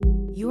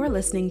You are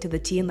listening to the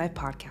Tea and Life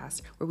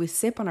podcast, where we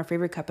sip on our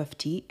favorite cup of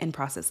tea and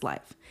process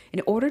life.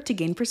 In order to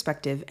gain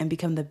perspective and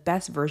become the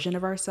best version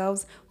of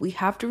ourselves, we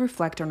have to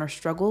reflect on our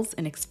struggles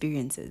and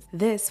experiences.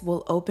 This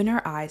will open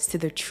our eyes to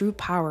the true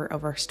power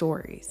of our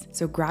stories.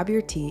 So grab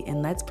your tea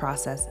and let's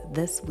process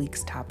this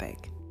week's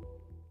topic.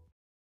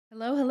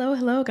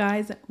 Hello,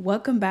 guys.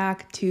 Welcome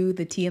back to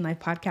the Tea and Life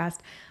podcast.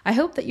 I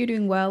hope that you're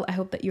doing well. I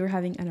hope that you're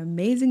having an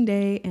amazing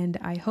day, and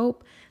I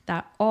hope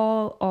that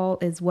all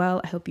is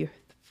well. I hope you're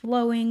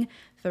flowing,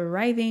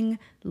 thriving,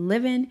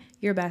 living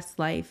your best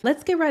life.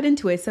 Let's get right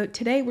into it. So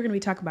today we're going to be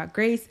talking about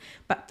grace,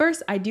 but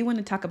first I do want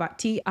to talk about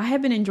tea. I have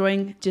been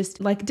enjoying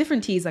just like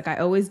different teas like I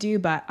always do,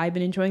 but I've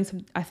been enjoying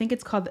some, I think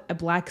it's called a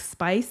Black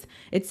Spice.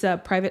 It's a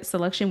Private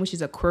Selection, which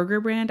is a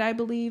Kroger brand, I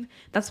believe.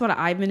 That's what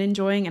I've been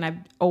enjoying, and I've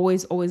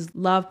always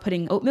loved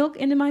putting oat milk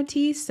into my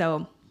tea.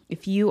 So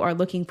if you are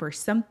looking for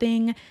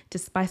something to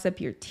spice up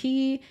your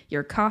tea,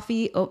 your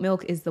coffee, oat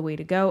milk is the way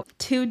to go.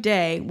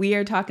 Today, we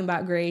are talking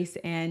about grace.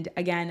 And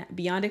again,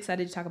 beyond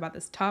excited to talk about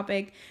this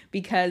topic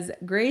because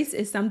grace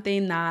is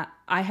something that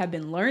I have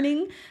been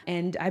learning,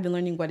 and I've been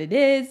learning what it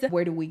is.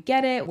 Where do we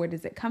get it? Where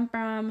does it come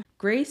from?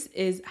 Grace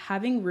is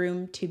having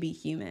room to be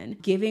human,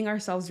 giving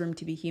ourselves room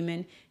to be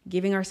human,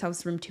 giving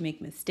ourselves room to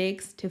make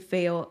mistakes, to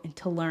fail, and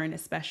to learn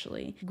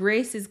especially.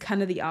 Grace is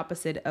kind of the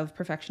opposite of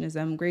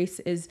perfectionism. Grace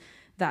is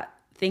that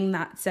thing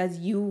that says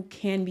you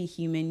can be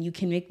human, you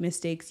can make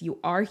mistakes, you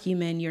are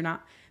human, you're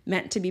not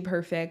meant to be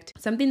perfect.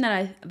 Something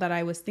that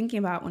I was thinking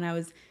about when I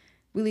was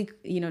really,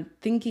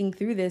 thinking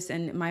through this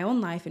and my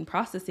own life and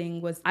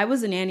processing was I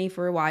was a nanny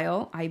for a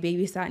while. I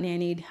babysat,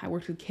 nannied, I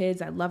worked with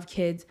kids, I love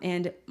kids.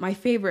 And my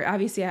favorite,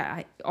 obviously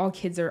all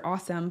kids are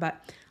awesome,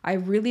 but I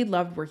really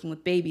loved working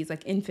with babies,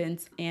 like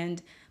infants.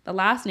 And the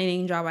last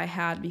nannying job I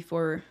had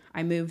before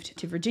I moved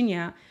to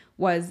Virginia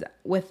was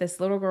with this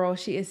little girl.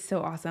 She is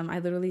so awesome. I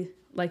literally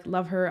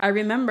love her. I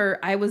remember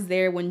I was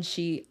there when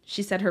she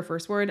said her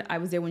first word. I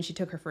was there when she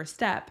took her first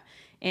step.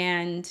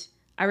 And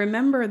I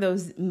remember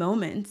those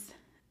moments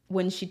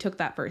when she took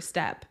that first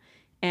step,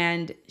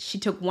 and she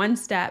took one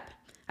step.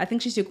 I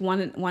think she took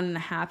one and a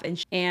half.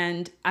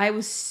 And I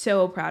was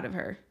so proud of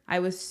her. I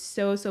was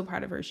so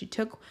proud of her. She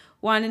took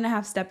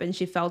 1.5 steps and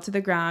she fell to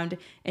the ground,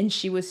 and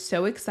she was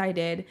so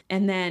excited.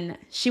 And then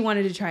she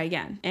wanted to try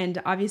again.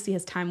 And obviously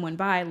as time went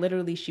by,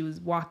 literally she was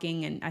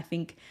walking, and I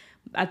think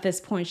at this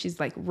point she's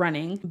like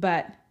running.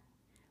 But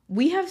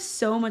we have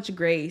so much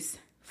grace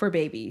for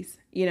babies,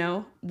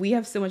 we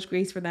have so much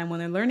grace for them when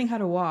they're learning how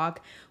to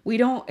walk. We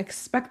don't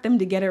expect them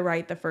to get it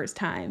right the first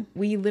time.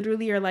 We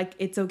literally are like,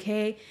 it's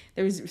okay.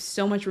 There's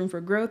so much room for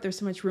growth. There's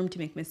so much room to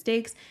make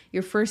mistakes.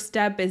 Your first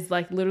step is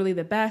like literally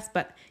the best,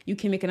 but you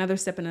can make another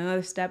step and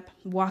another step.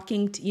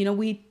 Walking,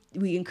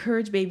 we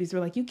encourage babies.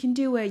 We're like, you can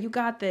do it. You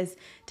got this.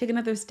 Take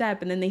another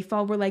step. And then they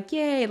fall. We're like,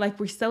 yay. Like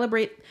we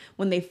celebrate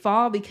when they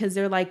fall because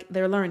they're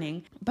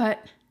learning.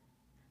 But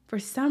for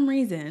some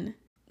reason,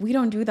 we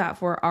don't do that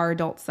for our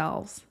adult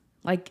selves.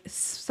 Like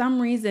some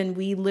reason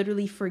we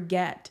literally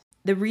forget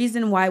the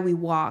reason why we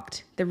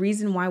walked, the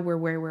reason why we're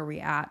where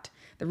we're at,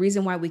 the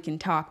reason why we can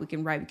talk, we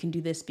can write, we can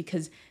do this,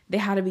 because there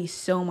had to be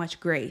so much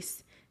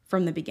grace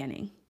from the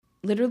beginning.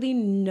 Literally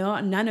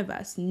none of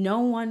us, no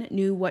one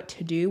knew what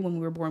to do when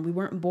we were born. We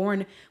weren't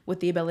born with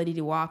the ability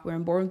to walk. We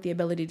weren't born with the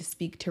ability to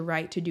speak, to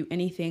write, to do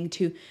anything,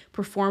 to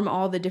perform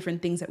all the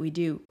different things that we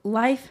do.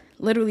 Life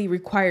literally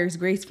requires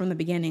grace from the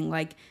beginning,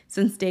 like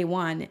since day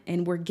one.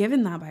 And we're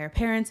given that by our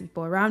parents,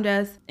 people around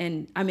us.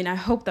 And I mean, I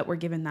hope that we're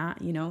given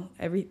that,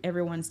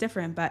 everyone's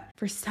different. But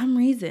for some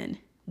reason,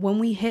 when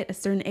we hit a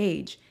certain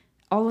age,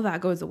 all of that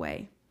goes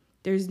away.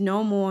 There's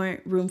no more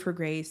room for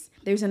grace.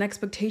 There's an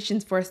expectation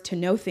for us to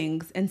know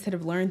things instead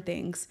of learn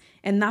things.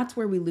 And that's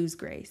where we lose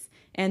grace.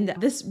 And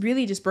this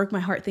really just broke my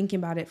heart thinking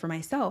about it for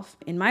myself.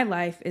 In my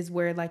life is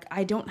where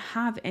I don't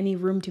have any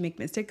room to make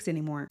mistakes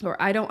anymore,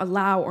 or I don't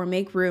allow or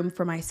make room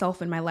for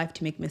myself in my life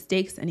to make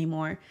mistakes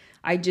anymore.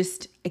 I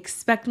just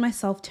expect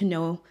myself to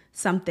know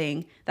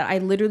something that I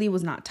literally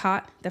was not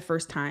taught the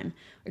first time.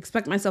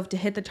 Expect myself to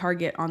hit the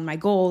target on my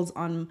goals,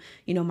 on,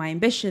 my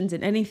ambitions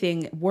and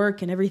anything,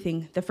 work and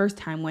everything the first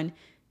time, when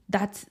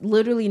that's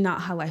literally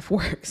not how life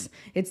works.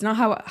 It's not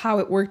how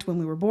it worked when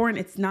we were born.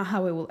 It's not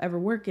how it will ever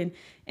work.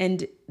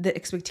 And the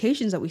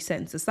expectations that we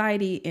set in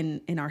society,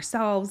 in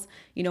ourselves,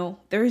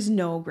 there is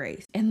no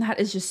grace. And that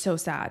is just so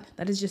sad.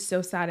 That is just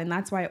so sad. And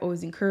that's why I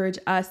always encourage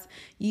us,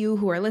 you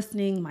who are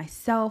listening,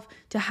 myself,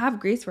 to have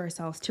grace for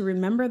ourselves, to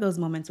remember those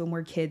moments when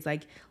we're kids,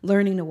 like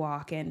learning to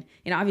walk. And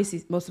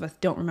obviously most of us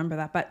don't remember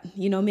that, but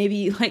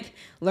maybe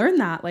learn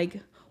that,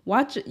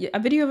 watch a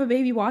video of a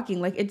baby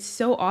walking. It's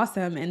so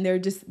awesome. And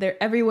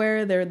they're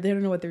everywhere. They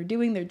don't know what they're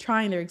doing. They're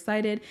trying, they're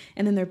excited.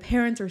 And then their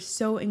parents are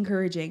so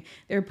encouraging.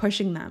 They're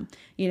pushing them,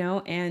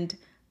 and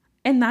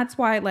that's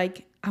why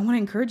I want to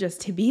encourage us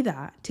to be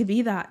that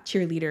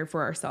cheerleader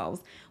for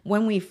ourselves.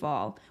 When we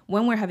fall,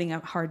 when we're having a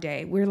hard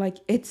day, we're like,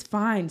 it's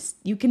fine.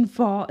 You can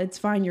fall. It's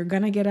fine. You're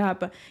going to get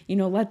up.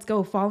 Let's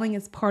go. Falling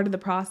is part of the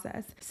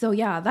process. So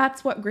yeah,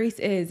 that's what grace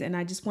is. And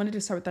I just wanted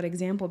to start with that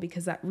example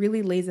because that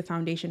really lays the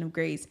foundation of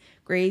grace.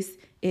 Grace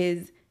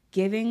is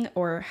giving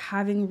or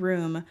having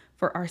room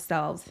for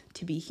ourselves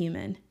to be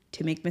human,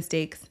 to make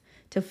mistakes,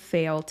 to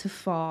fail, to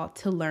fall,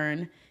 to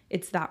learn.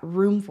 It's that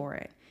room for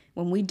it.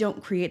 When we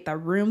don't create the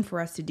room for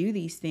us to do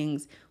these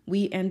things,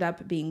 we end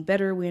up being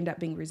bitter, we end up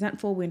being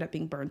resentful, we end up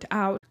being burnt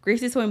out.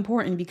 Grace is so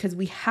important because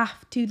we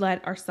have to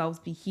let ourselves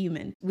be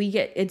human.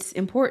 It's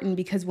important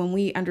because when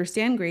we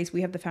understand grace,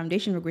 we have the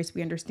foundation of grace,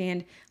 we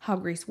understand how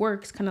grace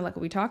works, kind of like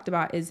what we talked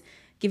about, is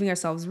giving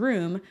ourselves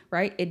room,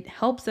 right? It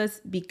helps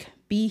us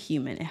be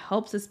human. It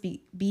helps us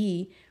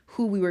be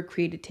who we were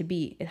created to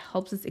be. It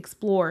helps us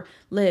explore,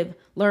 live,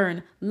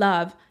 learn,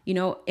 love,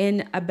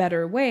 in a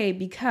better way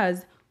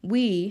because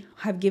we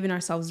have given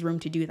ourselves room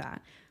to do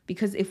that.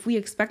 Because if we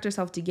expect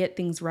ourselves to get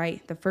things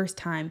right the first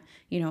time,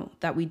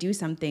 that we do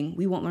something,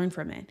 we won't learn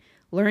from it.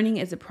 Learning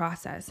is a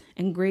process,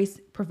 and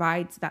grace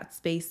provides that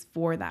space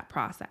for that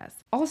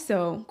process.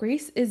 Also,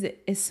 grace is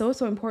so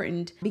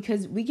important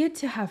because we get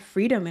to have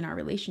freedom in our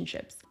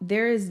relationships.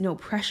 There is no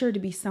pressure to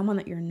be someone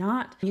that you're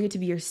not. You get to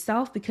be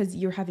yourself because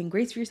you're having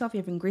grace for yourself,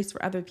 you're having grace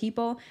for other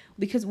people.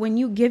 Because when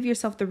you give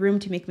yourself the room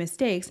to make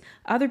mistakes,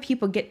 other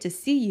people get to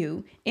see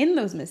you in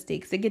those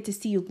mistakes. They get to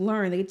see you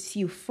learn, they get to see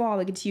you fall,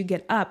 they get to see you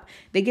get up,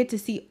 they get to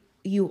see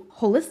you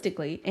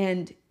holistically.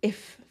 And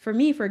for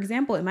me, for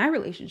example, in my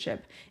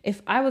relationship,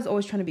 if I was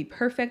always trying to be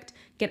perfect,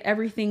 get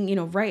everything,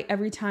 right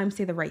every time,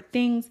 say the right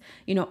things,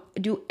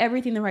 do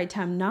everything the right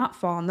time, not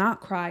fall, not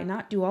cry,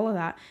 not do all of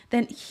that,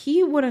 then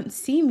he wouldn't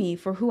see me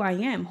for who I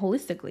am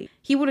holistically.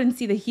 He wouldn't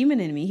see the human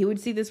in me. He would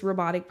see this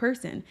robotic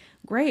person.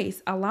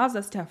 Grace allows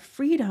us to have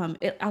freedom.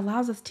 It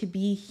allows us to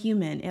be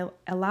human. It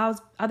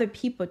allows other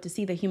people to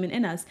see the human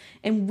in us.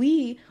 And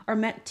we are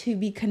meant to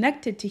be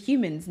connected to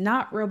humans,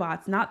 not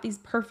robots, not these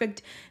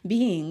perfect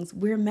beings.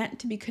 We're meant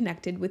to be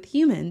connected with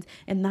humans.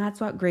 And that's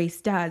what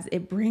grace does.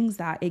 It brings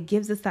that. It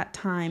gives us that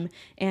time.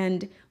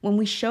 And when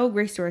we show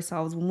grace to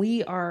ourselves, when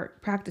we are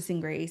practicing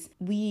grace,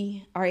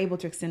 we are able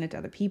to extend it to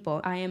other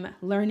people. I am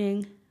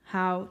learning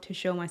how to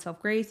show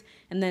myself grace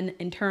and then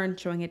in turn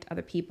showing it to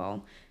other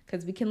people.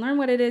 Because we can learn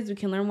what it is, we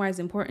can learn why it's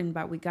important,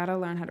 but we got to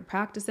learn how to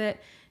practice it.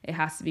 It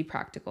has to be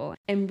practical.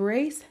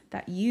 Embrace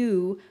that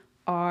you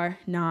are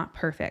not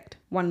perfect,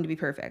 wanting to be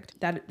perfect.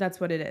 That's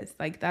what it is.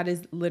 Like, that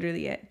is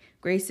literally it.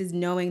 Grace is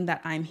knowing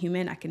that I'm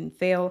human. I can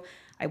fail.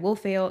 I will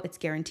fail. It's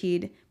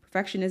guaranteed.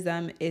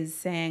 Perfectionism is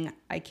saying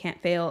I can't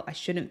fail. I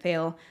shouldn't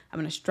fail. I'm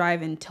going to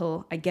strive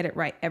until I get it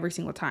right every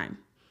single time.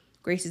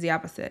 Grace is the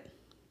opposite.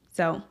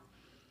 So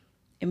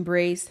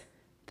embrace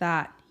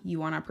that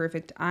you are not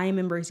perfect. I am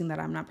embracing that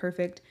I'm not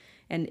perfect.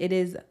 And it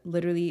is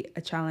literally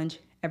a challenge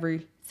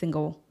every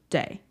single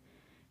day.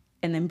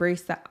 And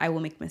embrace that I will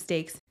make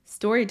mistakes.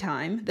 Story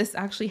time. This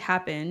actually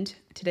happened.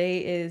 Today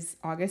is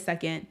August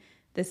 2nd.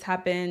 This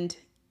happened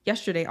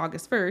yesterday,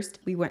 August 1st.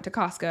 We went to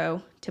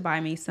Costco to buy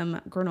me some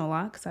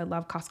granola because I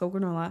love Costco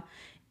granola.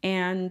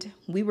 And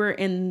we were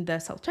in the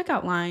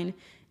self-checkout line.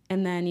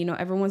 And then,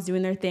 everyone's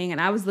doing their thing.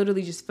 And I was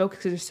literally just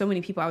focused because there's so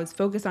many people. I was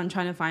focused on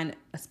trying to find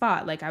a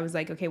spot. Like, I was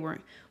like, okay, we're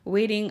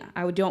waiting.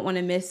 I don't want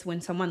to miss when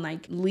someone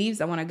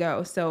leaves. I want to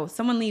go. So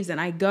someone leaves and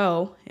I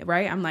go,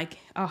 right? I'm like,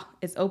 oh,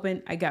 it's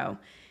open. I go.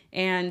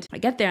 And I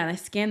get there and I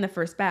scan the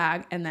first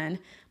bag. And then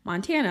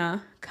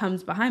Montana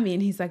comes behind me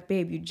and he's like,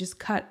 babe, you just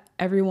cut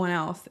everyone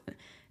else.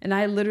 And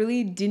I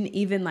literally didn't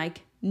even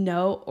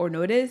know or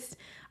notice.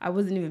 I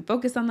wasn't even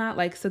focused on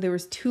that. So there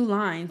was 2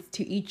 lines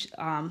to each,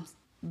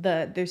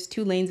 there's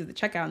 2 lanes of the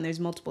checkout and there's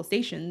multiple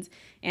stations.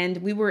 And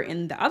we were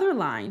in the other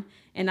line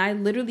and I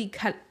literally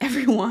cut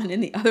everyone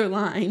in the other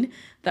line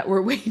that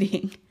were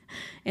waiting.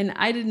 And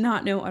I did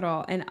not know at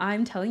all. And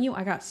I'm telling you,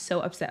 I got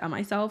so upset at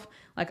myself.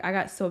 I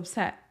got so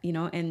upset,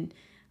 and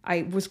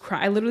I was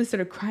crying. I literally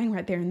started crying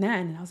right there and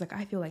then. And I was like,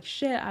 I feel like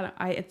shit.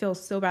 It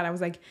feels so bad. I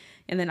was like,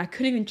 and then I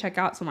couldn't even check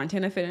out. So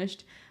Montana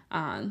finished.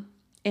 And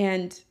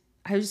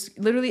I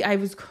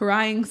was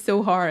crying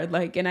so hard.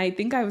 And I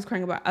think I was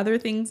crying about other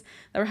things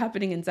that were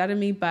happening inside of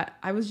me, but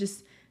I was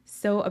just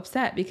so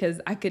upset because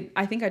I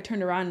think I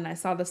turned around and I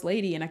saw this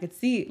lady and I could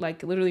see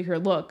literally her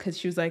look. Cause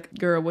she was like,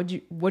 girl,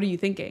 what are you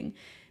thinking?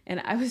 And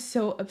I was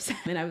so upset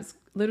and I was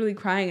literally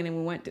crying. And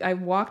then I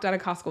walked out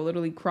of Costco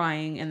literally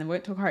crying and then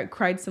went to a car, I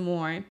cried some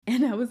more.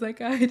 And I was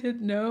like, I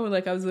didn't know.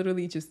 I was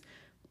literally just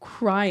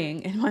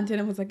crying. And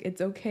Montana was like,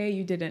 it's okay.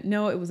 You didn't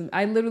know.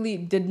 I literally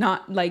did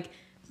not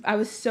I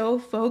was so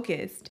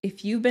focused.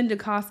 If you've been to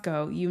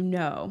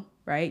Costco,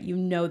 right? You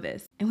know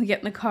this. And we get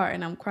in the car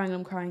and I'm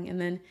crying.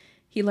 And then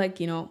he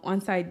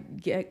once I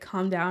get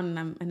calmed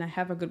down and I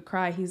have a good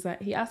cry,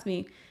 he asked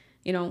me,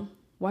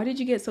 why did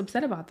you get so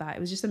upset about that? It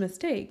was just a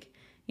mistake.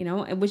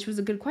 Which was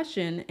a good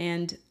question.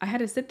 And I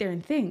had to sit there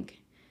and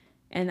think.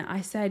 And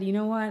I said, you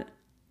know what?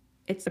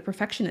 It's the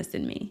perfectionist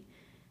in me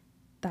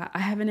that I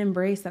haven't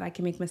embraced that I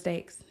can make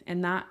mistakes.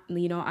 And that,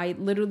 I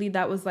literally,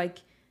 that was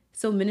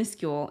so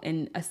minuscule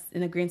in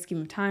a grand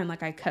scheme of time.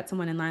 I cut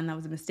someone in line. That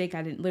was a mistake.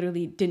 I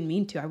didn't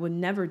mean to. I would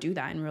never do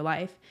that in real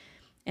life.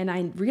 And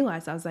I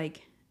realized, I was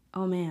like,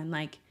 oh man,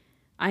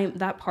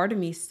 that part of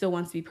me still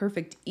wants to be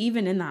perfect.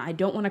 Even in that, I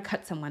don't want to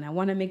cut someone. I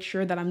want to make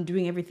sure that I'm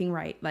doing everything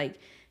right.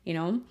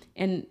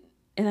 And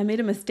And I made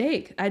a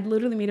mistake. I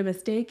literally made a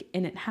mistake,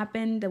 and it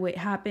happened the way it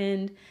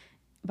happened.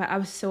 But I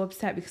was so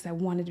upset because I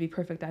wanted to be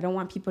perfect. I don't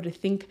want people to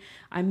think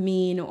I'm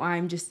mean, or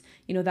I'm just,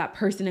 that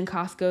person in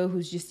Costco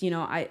who's just,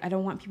 I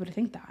don't want people to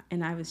think that.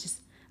 And I was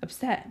just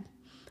upset,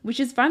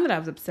 which is fine that I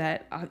was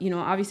upset.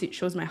 Obviously it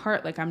shows my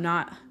heart, like I'm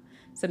not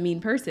some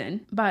mean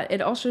person, but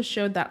it also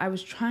showed that I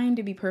was trying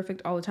to be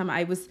perfect all the time.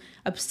 I was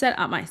upset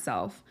at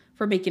myself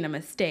for making a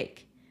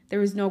mistake. There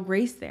was no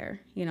grace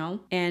there,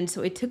 And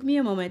so it took me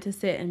a moment to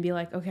sit and be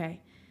like, okay,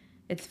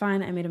 it's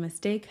fine. I made a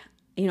mistake.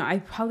 I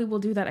probably will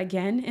do that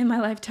again in my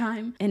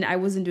lifetime, and I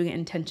wasn't doing it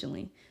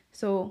intentionally.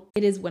 So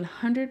it is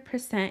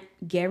 100%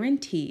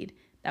 guaranteed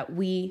that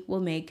we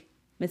will make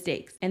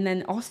mistakes. And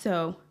then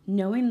also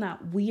knowing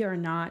that we are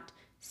not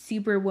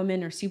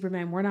Superwoman or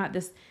Superman. We're not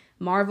this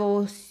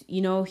Marvel,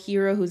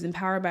 hero who's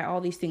empowered by all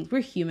these things.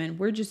 We're human.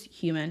 We're just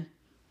human.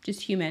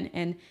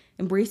 And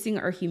embracing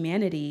our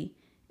humanity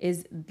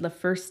is the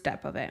first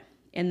step of it.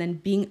 And then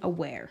being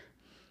aware.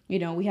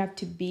 We have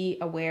to be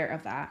aware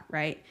of that,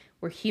 right?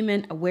 We're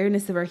human.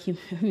 Awareness of our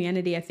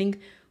humanity. I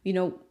think,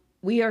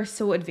 we are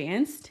so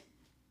advanced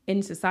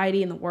in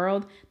society, in the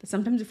world, that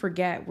sometimes we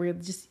forget we're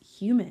just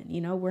human.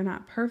 We're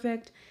not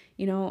perfect.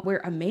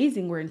 We're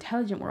amazing. We're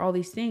intelligent. We're all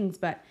these things,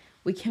 but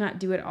we cannot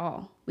do it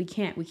all. We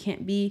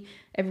can't be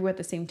everywhere at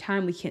the same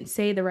time. We can't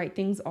say the right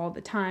things all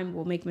the time.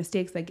 We'll make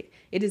mistakes. Like,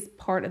 it is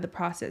part of the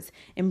process.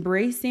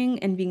 Embracing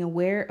and being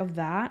aware of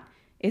that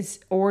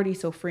is already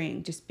so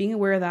freeing. Just being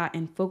aware of that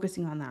and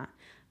focusing on that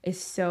is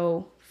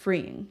so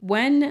freeing.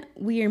 When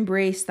we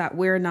embrace that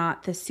we're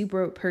not this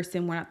super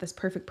person, we're not this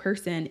perfect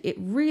person, it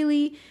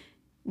really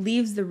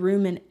leaves the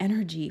room and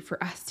energy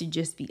for us to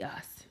just be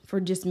us,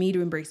 for just me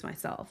to embrace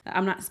myself.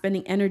 I'm not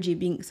spending energy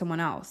being someone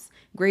else.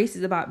 Grace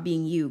is about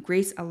being you.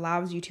 Grace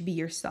allows you to be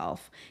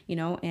yourself,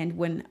 and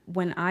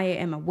when I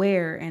am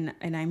aware and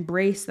I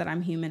embrace that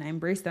I'm human, I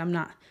embrace that I'm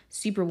not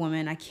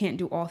Superwoman, I can't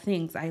do all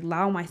things, I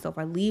allow myself,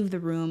 I leave the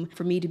room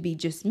for me to be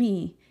just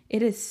me,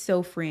 it is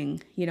so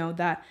freeing,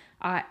 that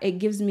it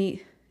gives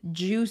me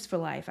juice for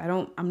life.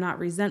 I'm not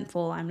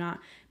resentful, I'm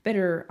not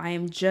bitter, I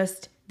am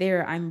just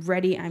there, I'm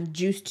ready, I'm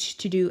juiced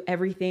to do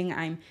everything,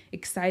 I'm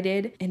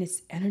excited, and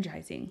it's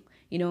energizing.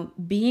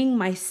 Being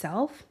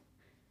myself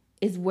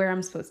is where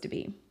I'm supposed to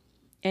be.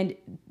 And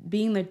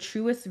being the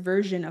truest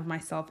version of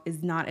myself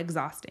is not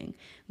exhausting.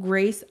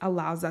 Grace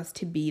allows us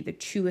to be the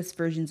truest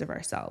versions of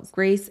ourselves.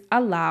 Grace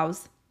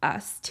allows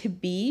us to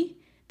be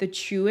the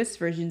truest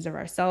versions of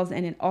ourselves.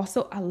 And it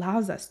also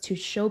allows us to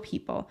show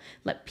people,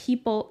 let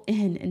people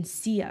in and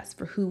see us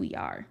for who we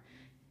are.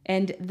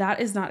 And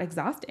that is not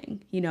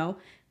exhausting.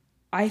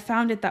 I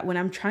found it that when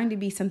I'm trying to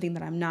be something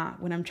that I'm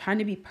not, when I'm trying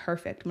to be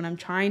perfect, when I'm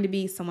trying to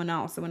be someone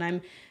else, when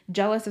I'm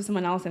jealous of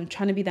someone else, I'm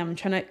trying to be them, I'm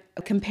trying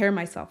to compare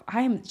myself,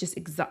 I am just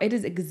it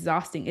is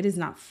exhausting. It is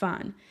not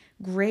fun.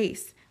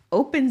 Grace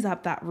opens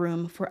up that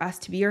room for us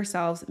to be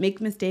ourselves, make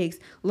mistakes,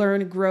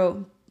 learn,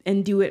 grow,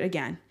 and do it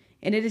again.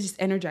 And it is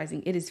just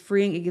energizing. It is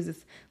freeing. It gives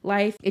us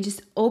life. It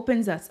just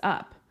opens us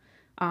up.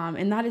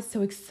 And that is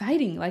so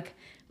exciting. Like,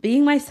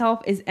 being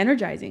myself is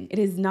energizing. It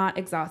is not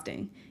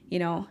exhausting.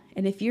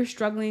 And if you're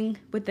struggling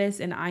with this,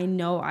 and I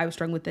know I was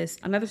struggling with this,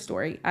 another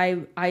story,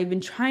 I've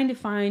been trying to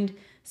find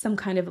some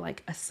kind of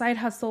like a side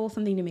hustle,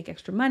 something to make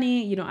extra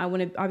money. I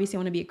want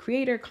to be a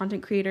creator,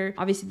 content creator.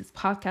 Obviously this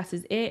podcast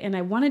is it. And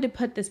I wanted to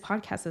put this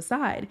podcast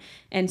aside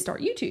and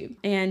start YouTube,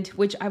 and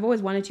which I've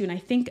always wanted to. And I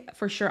think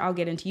for sure I'll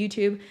get into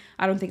YouTube.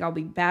 I don't think I'll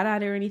be bad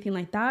at it or anything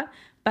like that.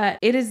 But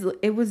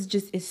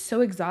it's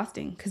so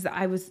exhausting because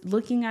I was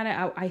looking at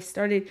it. I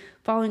started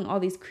following all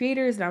these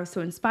creators and I was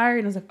so inspired,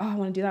 and I was like, oh, I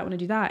want to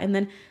do that. And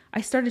then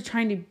I started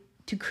trying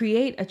to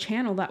create a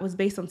channel that was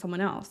based on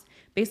someone else,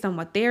 based on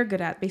what they're good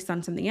at, based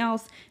on something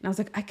else. And I was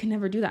like, I can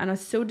never do that. And I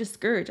was so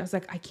discouraged. I was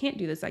like, I can't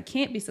do this. I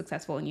can't be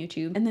successful in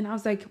YouTube. And then I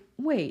was like,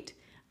 wait,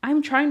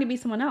 I'm trying to be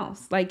someone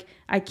else. Like,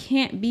 I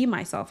can't be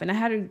myself. And I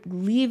had to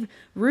leave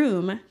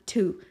room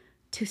to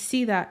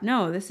see that,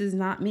 no, this is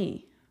not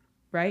me.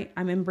 Right?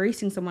 I'm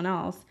embracing someone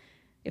else.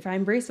 If I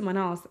embrace someone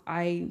else,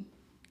 I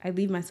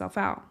leave myself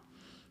out.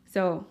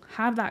 So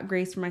have that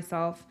grace for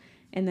myself.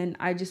 And then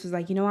I just was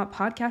like, you know what?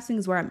 Podcasting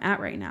is where I'm at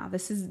right now.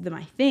 This is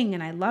my thing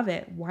and I love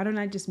it. Why don't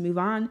I just move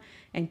on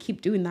and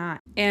keep doing that?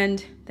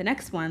 And the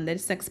next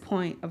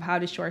point of how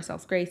to show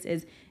ourselves grace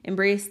is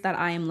embrace that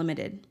I am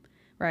limited,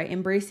 right?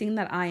 Embracing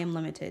that I am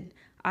limited.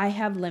 I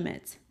have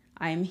limits.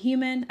 I am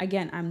human.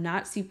 Again, I'm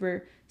not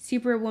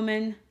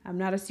superwoman. I'm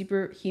not a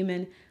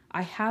superhuman.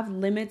 I have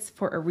limits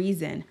for a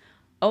reason.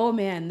 Oh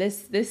man,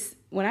 this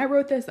when I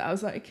wrote this, I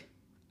was like,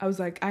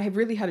 I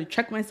really had to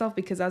check myself,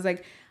 because I was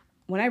like,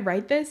 when I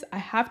write this, I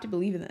have to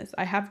believe in this.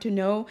 I have to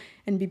know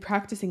and be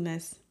practicing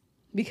this,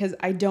 because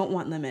I don't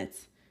want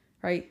limits,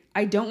 right?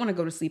 I don't want to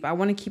go to sleep. I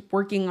want to keep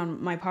working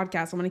on my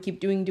podcast. I want to keep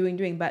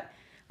doing, but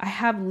I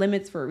have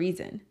limits for a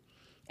reason.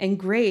 And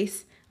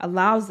grace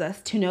allows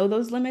us to know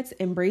those limits,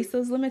 embrace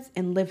those limits,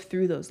 and live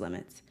through those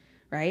limits,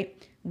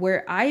 right?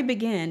 Where I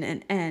begin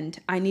and end,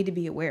 I need to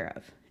be aware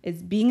of.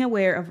 It's being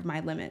aware of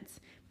my limits,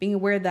 being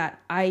aware that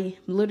I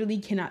literally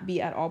cannot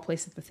be at all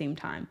places at the same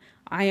time.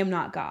 I am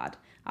not God.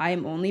 I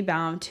am only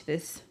bound to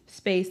this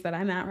space that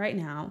I'm at right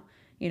now,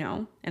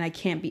 and I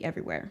can't be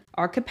everywhere.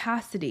 Our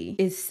capacity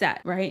is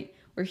set, right?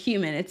 We're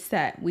human, it's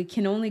set. We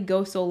can only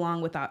go so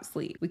long without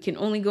sleep. We can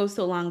only go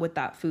so long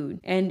without food.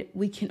 And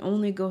we can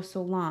only go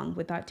so long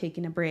without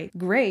taking a break.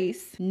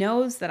 Grace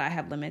knows that I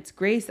have limits.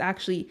 Grace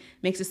actually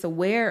makes us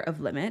aware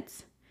of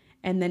limits.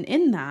 And then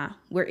in that,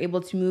 we're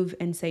able to move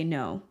and say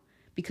no,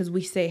 because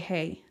we say,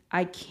 hey,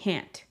 I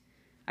can't.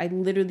 I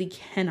literally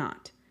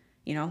cannot.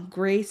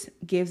 Grace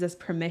gives us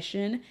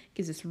permission,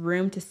 gives us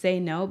room to say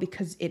no,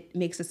 because it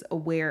makes us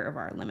aware of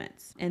our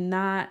limits. And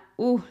that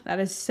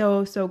is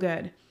so, so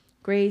good.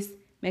 Grace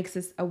makes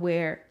us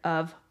aware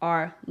of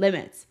our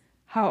limits.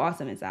 How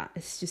awesome is that?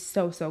 It's just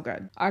so, so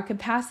good. Our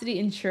capacity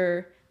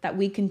ensure that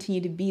we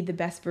continue to be the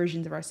best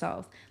versions of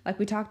ourselves. Like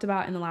we talked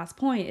about in the last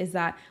point, is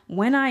that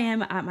when I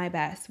am at my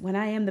best, when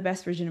I am the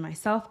best version of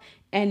myself,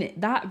 and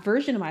that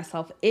version of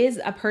myself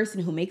is a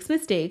person who makes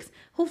mistakes,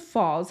 who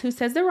falls, who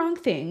says the wrong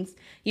things,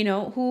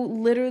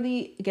 who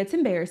literally gets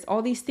embarrassed,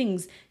 all these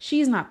things.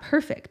 She's not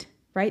perfect,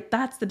 right?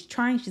 That's the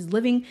trying, she's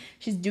living,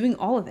 she's doing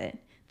all of it.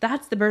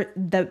 That's the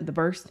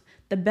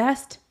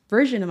best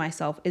version of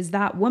myself is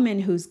that woman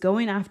who's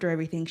going after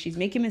everything. She's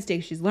making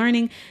mistakes. She's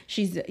learning.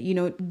 She's,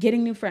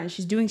 getting new friends.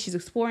 She's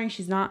exploring.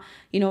 She's not,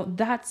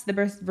 that's the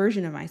best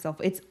version of myself.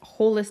 It's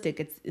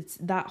holistic. It's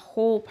that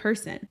whole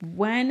person.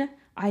 When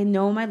I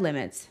know my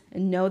limits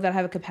and know that I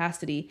have a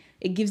capacity,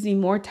 it gives me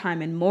more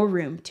time and more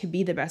room to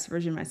be the best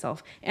version of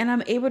myself. And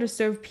I'm able to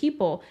serve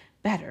people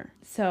better.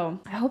 So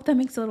I hope that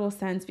makes a little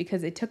sense,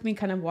 because it took me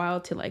kind of a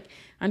while to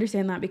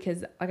understand that,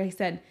 because like I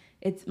said,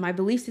 it's my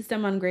belief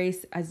system on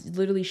grace has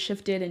literally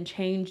shifted and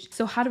changed.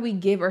 So how do we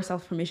give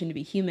ourselves permission to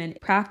be human?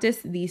 Practice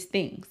these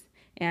things.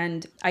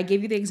 And I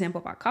gave you the example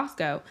about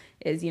Costco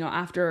is,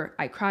 after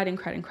I cried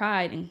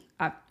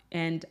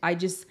and I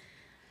just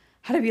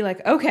had to be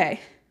like, okay,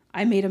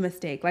 I made a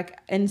mistake.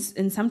 And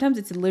sometimes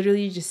it's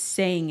literally just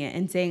saying it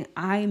and saying,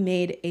 I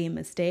made a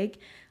mistake.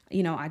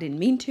 I didn't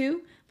mean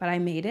to, but I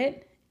made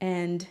it,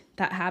 and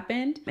that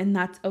happened, and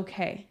that's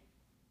okay.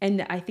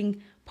 And I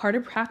think part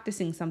of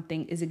practicing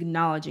something is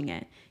acknowledging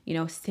it,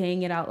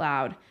 saying it out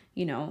loud,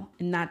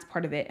 and that's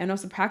part of it. And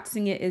also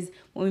practicing it is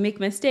when we make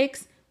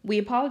mistakes, we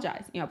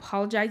apologize.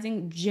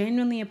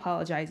 Genuinely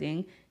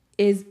apologizing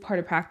is part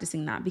of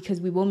practicing that,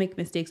 because we will make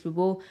mistakes. We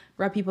will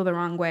rub people the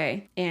wrong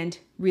way, and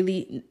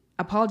really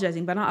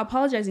apologizing, but not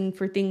apologizing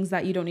for things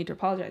that you don't need to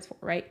apologize for,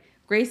 right?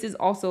 Grace is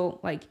also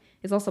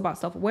about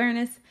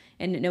self-awareness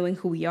and knowing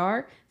who we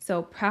are.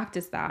 So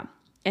practice that.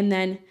 And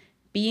then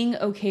being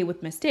okay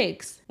with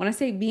mistakes. When I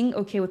say being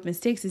okay with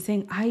mistakes, is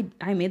saying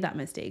I made that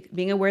mistake,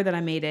 being aware that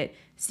I made it,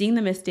 seeing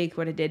the mistake,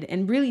 what it did,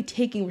 and really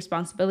taking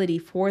responsibility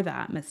for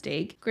that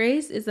mistake.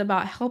 Grace is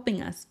about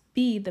helping us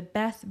be the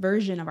best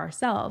version of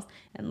ourselves.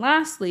 And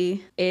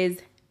lastly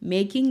is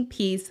making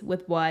peace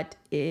with what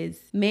is.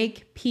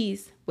 Make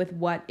peace with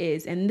what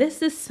is. And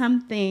this is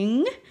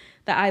something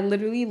that I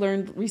literally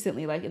learned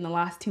recently, in the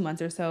last 2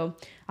 months or so.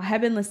 I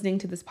have been listening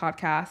to this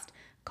podcast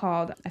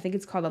called, I think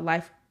it's called the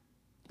Life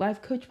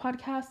Coach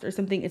podcast or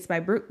something. It's by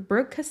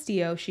Brooke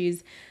Castillo.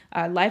 She's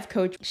a life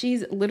coach.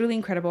 She's literally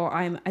incredible.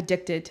 I'm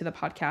addicted to the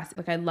podcast.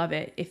 I love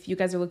it. If you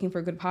guys are looking for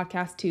a good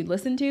podcast to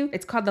listen to,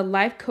 it's called the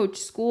Life Coach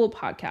School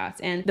podcast.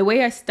 And the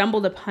way I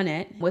stumbled upon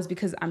it was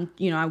because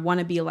I want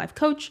to be a life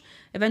coach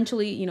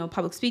eventually,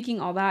 public speaking,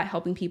 all that,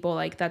 helping people.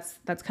 That's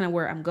kind of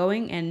where I'm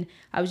going. And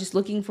I was just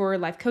looking for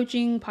life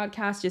coaching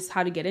podcast, just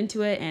how to get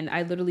into it. And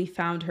I literally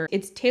found her.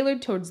 It's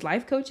tailored towards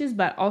life coaches,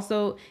 but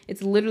also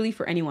it's literally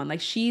for anyone.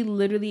 She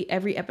literally,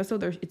 every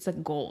episode, it's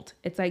gold.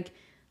 It's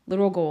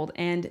literal gold.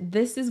 And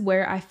this is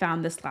where I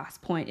found this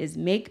last point, is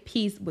make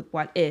peace with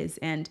what is.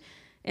 And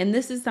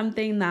this is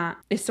something that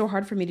is so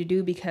hard for me to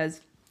do,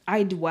 because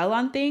I dwell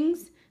on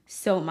things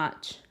so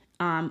much.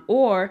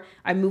 Or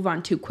I move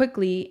on too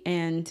quickly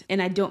and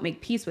I don't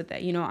make peace with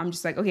it. I'm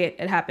just okay,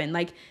 it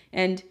happened.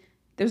 And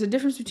there's a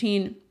difference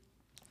between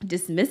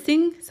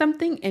dismissing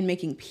something and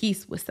making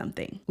peace with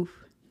something.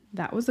 Oof,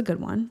 that was a good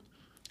one.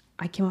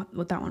 I came up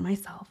with that one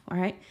myself. All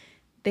right.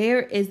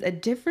 There is a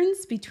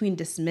difference between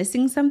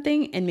dismissing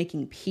something and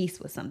making peace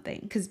with something,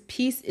 because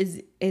peace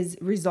is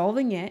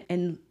resolving it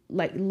and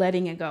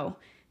letting it go.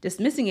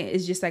 Dismissing it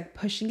is just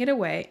pushing it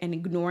away and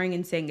ignoring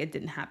and saying it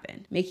didn't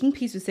happen. Making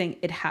peace with saying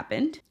it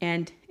happened,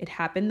 and it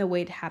happened the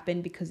way it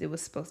happened because it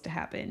was supposed to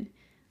happen.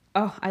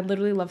 Oh, I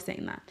literally love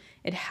saying that.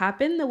 It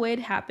happened the way it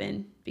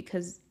happened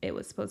because it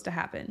was supposed to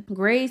happen.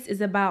 Grace is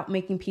about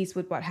making peace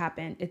with what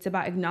happened. It's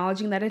about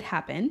acknowledging that it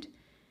happened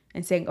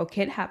and saying,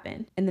 okay, it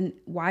happened. And then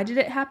why did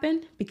it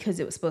happen? Because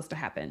it was supposed to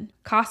happen.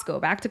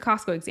 Back to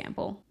Costco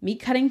example. Me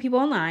cutting people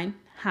in line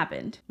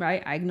happened,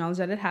 right? I acknowledge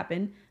that it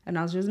happened.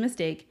 Acknowledge it was a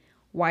mistake.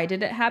 Why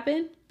did it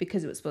happen?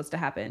 Because it was supposed to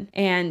happen.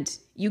 And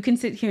you can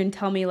sit here and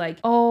tell me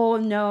oh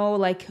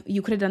no,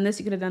 you could have done this,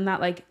 you could have done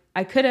that.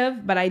 I could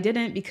have, but I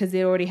didn't, because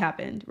it already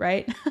happened,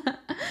 right?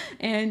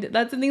 And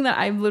that's something that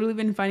I've literally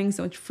been finding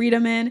so much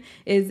freedom in,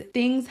 is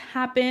things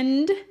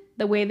happened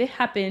the way they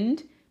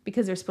happened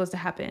because they're supposed to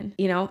happen.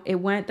 It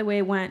went the way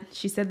it went.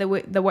 She said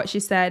what she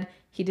said.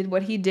 He did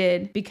what he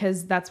did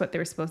because that's what they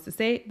were supposed to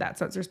say.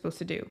 That's what they're supposed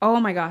to do. Oh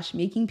my gosh,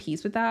 making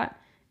peace with that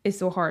is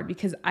so hard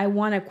because I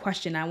want to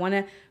question, I want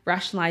to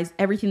rationalize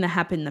everything that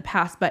happened in the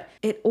past, but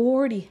it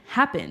already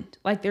happened.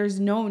 Like there's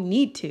no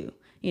need to.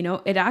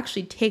 It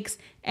actually takes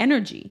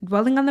energy.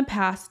 Dwelling on the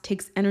past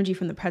takes energy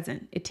from the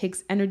present. It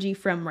takes energy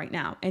from right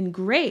now. And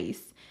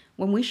grace,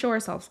 when we show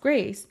ourselves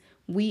grace,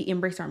 we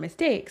embrace our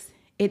mistakes.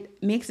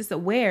 It makes us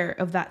aware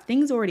of that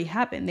things already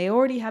happened. They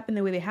already happened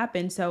the way they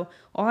happened. So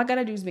all I got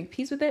to do is make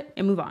peace with it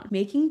and move on.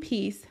 Making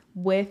peace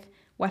with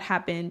what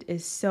happened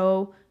is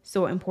so,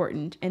 so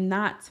important. And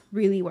that's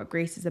really what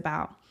grace is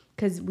about.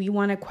 Because we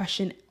want to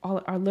question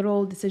all our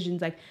little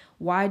decisions, like,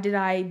 why did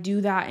I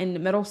do that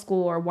in middle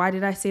school? Or why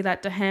did I say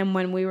that to him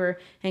when we were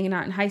hanging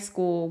out in high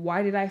school?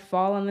 Why did I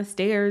fall on the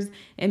stairs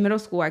in middle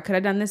school? I could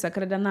have done this, I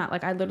could have done that.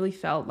 Like I literally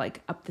fell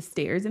like up the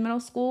stairs in middle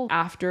school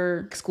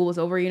after school was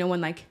over.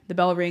 When like the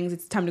bell rings,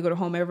 it's time to go to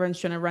home. Everyone's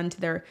trying to run to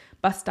their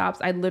bus stops.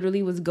 I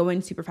literally was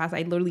going super fast.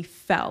 I literally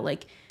fell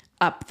like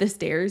up the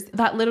stairs.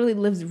 That literally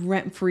lives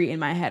rent free in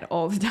my head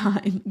all the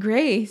time.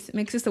 Grace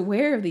makes us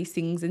aware of these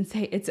things and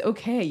say, it's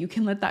okay. You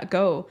can let that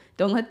go.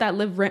 Don't let that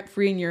live rent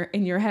free in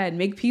your head.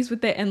 Make peace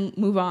with it and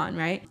move on,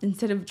 right?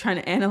 Instead of trying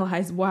to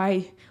analyze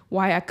why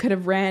I could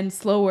have ran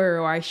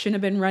slower or I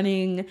shouldn't have been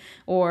running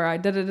or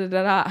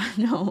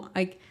No,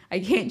 I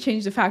can't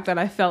change the fact that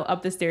I fell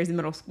up the stairs in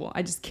middle school.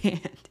 I just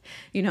can't,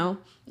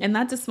 And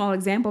that's a small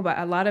example, but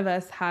a lot of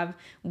us have,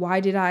 why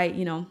did I,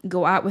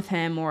 go out with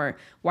him? Or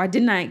why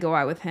didn't I go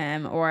out with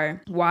him?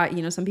 Or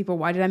why, some people,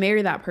 why did I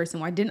marry that person?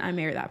 Why didn't I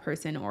marry that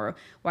person? Or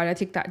why did I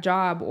take that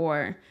job?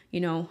 Or,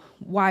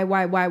 why?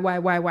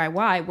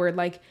 We're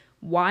like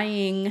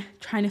whying,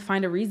 trying to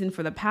find a reason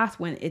for the past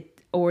when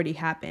it already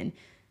happened.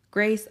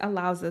 Grace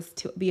allows us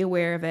to be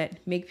aware of it,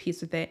 make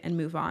peace with it, and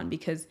move on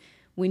because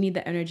we need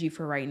the energy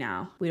for right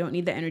now. We don't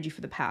need the energy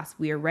for the past.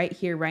 We are right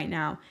here, right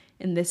now.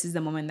 And this is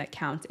the moment that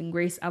counts. And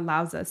grace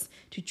allows us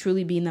to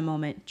truly be in the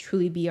moment,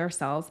 truly be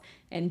ourselves,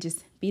 and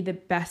just be the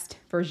best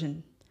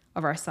version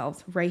of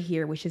ourselves right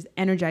here, which is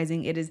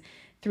energizing. It is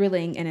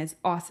thrilling and it's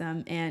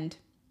awesome. And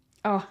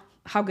oh,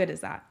 how good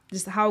is that?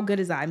 Just how good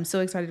is that? I'm so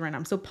excited right now.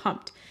 I'm so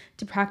pumped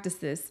to practice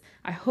this.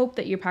 I hope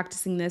that you're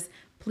practicing this.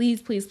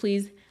 Please, please,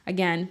 please,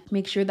 again,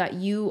 make sure that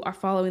you are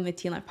following the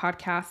Tea and Life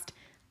podcast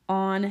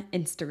on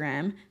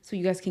Instagram so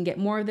you guys can get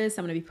more of this.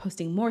 I'm going to be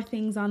posting more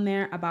things on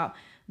there about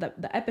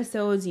the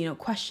episodes,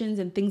 questions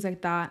and things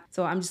like that.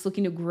 So I'm just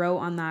looking to grow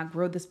on that,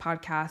 grow this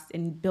podcast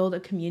and build a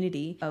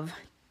community of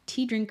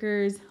tea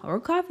drinkers or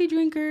coffee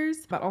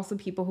drinkers, but also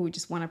people who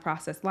just want to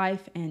process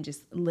life and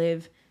just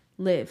live.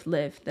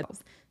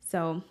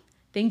 So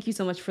thank you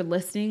so much for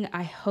listening.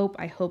 I hope,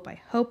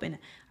 and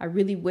I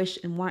really wish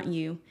and want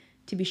you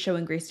to be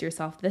showing grace to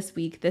yourself this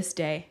week, this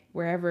day,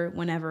 wherever,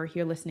 whenever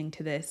you're listening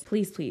to this.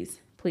 Please,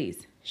 please,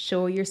 please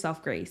show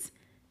yourself grace.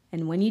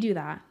 And when you do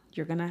that,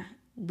 you're going to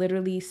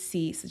literally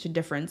see such a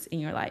difference in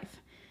your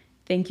life.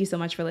 Thank you so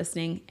much for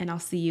listening, and I'll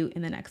see you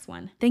in the next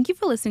one. Thank you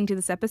for listening to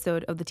this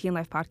episode of the Tea and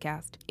Life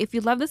podcast. If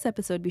you love this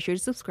episode, be sure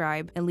to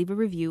subscribe and leave a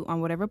review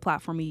on whatever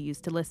platform you use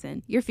to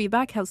listen. Your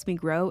feedback helps me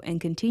grow and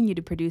continue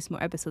to produce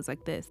more episodes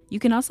like this. You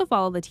can also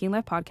follow the Tea and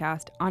Life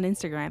podcast on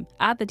Instagram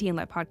at the Tea and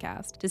Life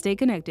podcast to stay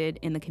connected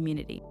in the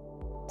community.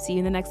 See you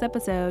in the next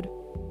episode.